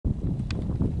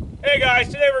Hey guys,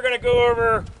 today we're going to go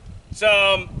over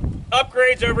some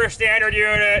upgrades over a standard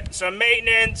unit, some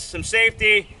maintenance, some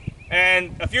safety,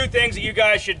 and a few things that you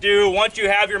guys should do once you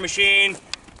have your machine.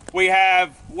 We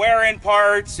have wear-in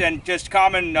parts and just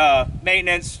common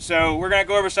maintenance, so we're going to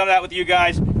go over some of that with you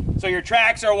guys. So your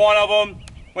tracks are one of them.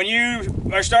 When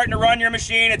you are starting to run your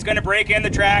machine, it's going to break in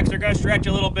the tracks. They're going to stretch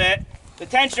a little bit. The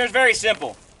tensioner is very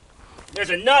simple.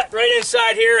 There's a nut right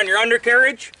inside here in your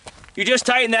undercarriage. You just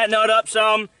tighten that nut up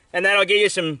some, and that'll give you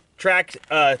some track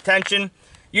tension.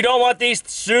 You don't want these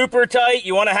super tight.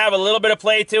 You want to have a little bit of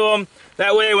play to them.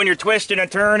 That way when you're twisting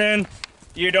and turning,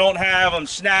 you don't have them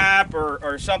snap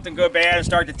or something go bad and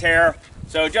start to tear.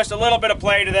 So just a little bit of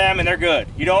play to them and they're good.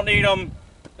 You don't need them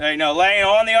laying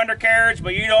on the undercarriage,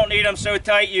 but you don't need them so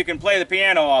tight you can play the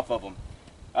piano off of them.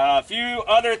 A few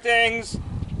other things.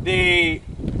 The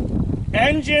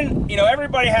engine,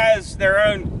 everybody has their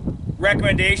own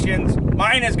recommendations.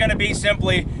 Mine is going to be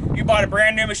simply, you bought a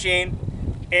brand new machine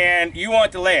and you want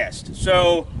it to last.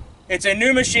 So it's a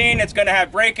new machine, it's going to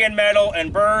have break-in metal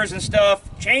and burrs and stuff.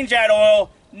 Change that oil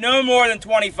no more than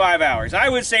 25 hours. I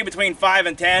would say between 5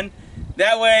 and 10.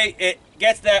 That way it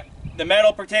gets the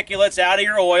metal particulates out of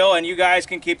your oil and you guys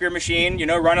can keep your machine,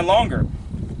 running longer.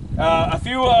 A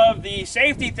few of the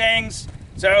safety things.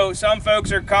 So some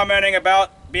folks are commenting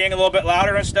about being a little bit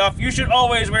louder and stuff. You should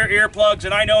always wear earplugs,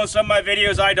 and I know in some of my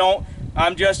videos I don't.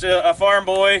 I'm just a farm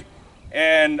boy,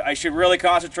 and I should really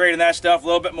concentrate on that stuff a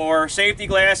little bit more. Safety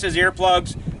glasses,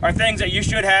 earplugs are things that you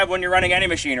should have when you're running any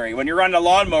machinery. When you're running a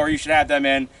lawnmower, you should have them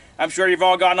in. I'm sure you've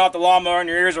all gotten off the lawnmower and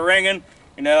your ears are ringing.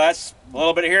 That's a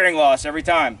little bit of hearing loss every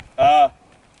time. A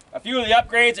few of the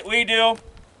upgrades that we do.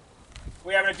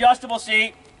 We have an adjustable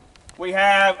seat. We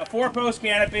have a 4-post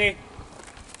canopy.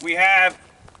 We have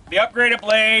the upgraded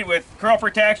blade with curl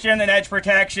protection and edge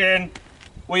protection.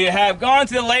 We have gone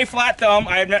to the Layflat thumb.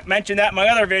 I mentioned that in my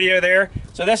other video there.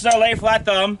 So this is our Layflat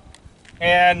thumb.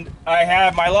 And I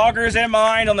have my loggers in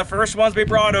mind on the first ones we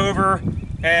brought over.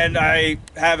 And I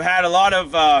have had a lot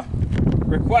of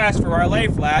requests for our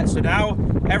Layflat. So now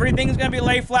everything's going to be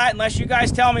Layflat unless you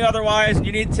guys tell me otherwise. And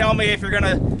you need to tell me if you're going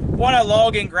to want a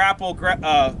logging grapple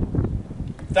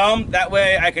thumb. That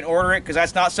way I can order it, because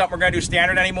that's not something we're going to do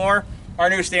standard anymore. Our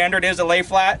new standard is a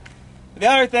Layflat. The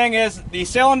other thing is the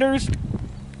cylinders.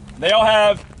 They all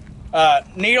have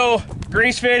needle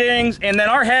grease fittings, and then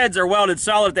our heads are welded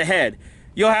solid at the head.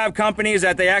 You'll have companies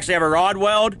that they actually have a rod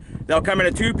weld. They'll come in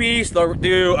a 2-piece, they'll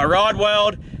do a rod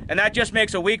weld, and that just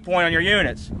makes a weak point on your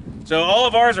units. So all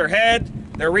of ours are head.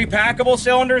 They're repackable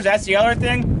cylinders. That's the other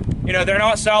thing. They're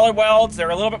not solid welds. They're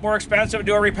a little bit more expensive to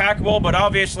do a repackable, but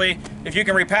obviously if you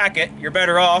can repack it, you're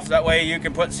better off. That way you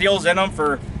can put seals in them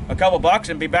for a couple bucks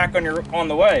and be back on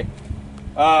the way.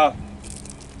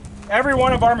 Every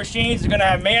one of our machines is going to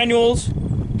have manuals.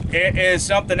 It is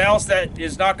something else that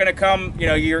is not going to come,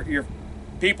 your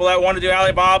people that want to do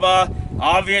Alibaba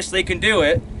obviously can do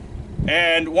it.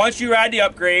 And once you add the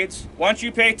upgrades, once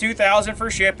you pay $2,000 for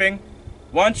shipping,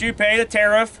 once you pay the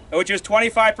tariff, which is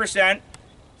 25%,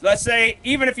 let's say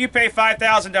even if you pay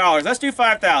 $5,000, let's do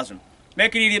 $5,000.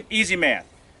 Make it easy math.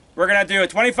 We're going to do a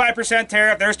 25%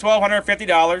 tariff. There's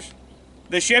 $1,250.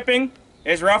 The shipping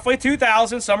is roughly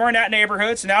 $2,000, somewhere in that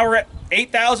neighborhood. So now we're at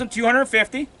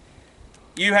 $8,250.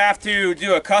 You have to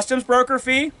do a customs broker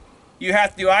fee. You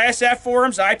have to do ISF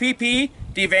forms, IPP,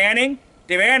 devanning.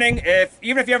 Devanning,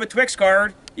 even if you have a Twix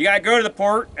card, you got to go to the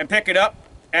port and pick it up,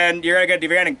 and you're going to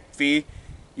get a devanning fee.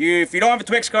 If you don't have a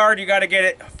Twix card, you got to get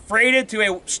it freighted to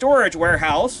a storage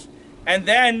warehouse, and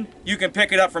then you can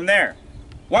pick it up from there.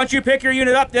 Once you pick your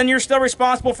unit up, then you're still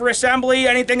responsible for assembly,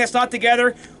 anything that's not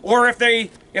together, or if they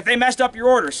messed up your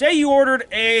order. Say you ordered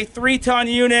a 3-ton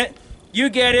unit, you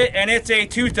get it, and it's a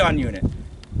 2-ton unit.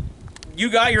 You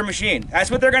got your machine.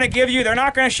 That's what they're going to give you. They're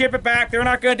not going to ship it back. They're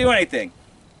not going to do anything.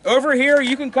 Over here,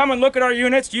 you can come and look at our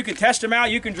units. You can test them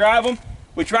out. You can drive them.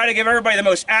 We try to give everybody the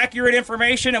most accurate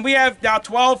information, and we have now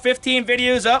 12, 15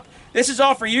 videos up. This is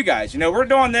all for you guys. We're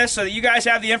doing this so that you guys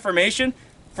have the information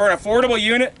for an affordable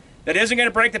unit that isn't going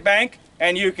to break the bank,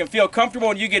 and you can feel comfortable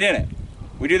when you get in it.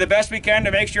 We do the best we can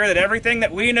to make sure that everything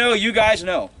that we know, you guys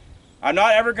know. I'm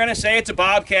not ever going to say it's a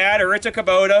Bobcat or it's a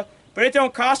Kubota, but it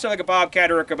don't cost like a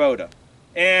Bobcat or a Kubota.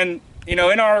 And, in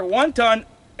our 1-ton,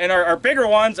 and our bigger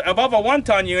ones, above a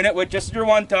 1-ton unit with just your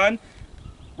 1-ton,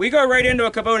 we go right into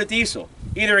a Kubota diesel.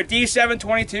 Either a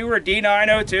D722 or a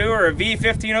D902 or a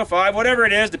V1505, whatever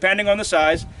it is, depending on the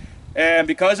size. And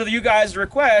because of you guys'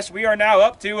 request, we are now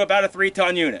up to about a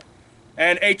 3-ton unit.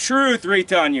 And a true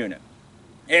 3-ton unit.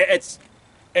 It's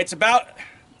about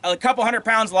a couple 100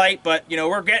 pounds light, but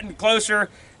we're getting closer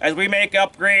as we make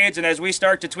upgrades and as we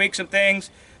start to tweak some things.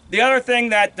 the other thing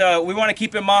that we want to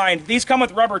keep in mind, these come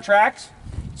with rubber tracks.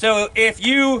 So if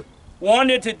you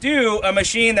wanted to do a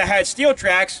machine that had steel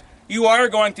tracks, you are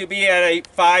going to be at a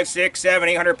 5, 6, 7,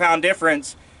 800 pound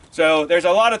difference. So there's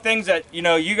a lot of things that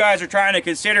you guys are trying to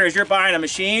consider as you're buying a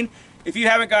machine. If you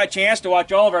haven't got a chance to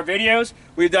watch all of our videos,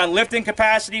 we've done lifting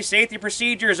capacity, safety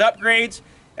procedures, upgrades,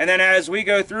 and then as we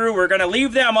go through, we're going to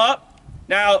leave them up.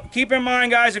 Now, keep in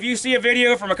mind, guys, if you see a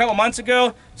video from a couple months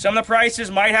ago, some of the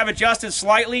prices might have adjusted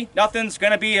slightly. Nothing's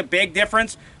going to be a big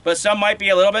difference, but some might be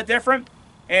a little bit different.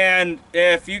 And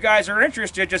if you guys are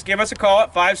interested, just give us a call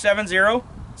at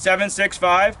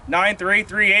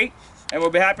 570-765-9338, and we'll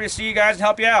be happy to see you guys and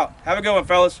help you out. Have a good one,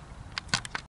 fellas.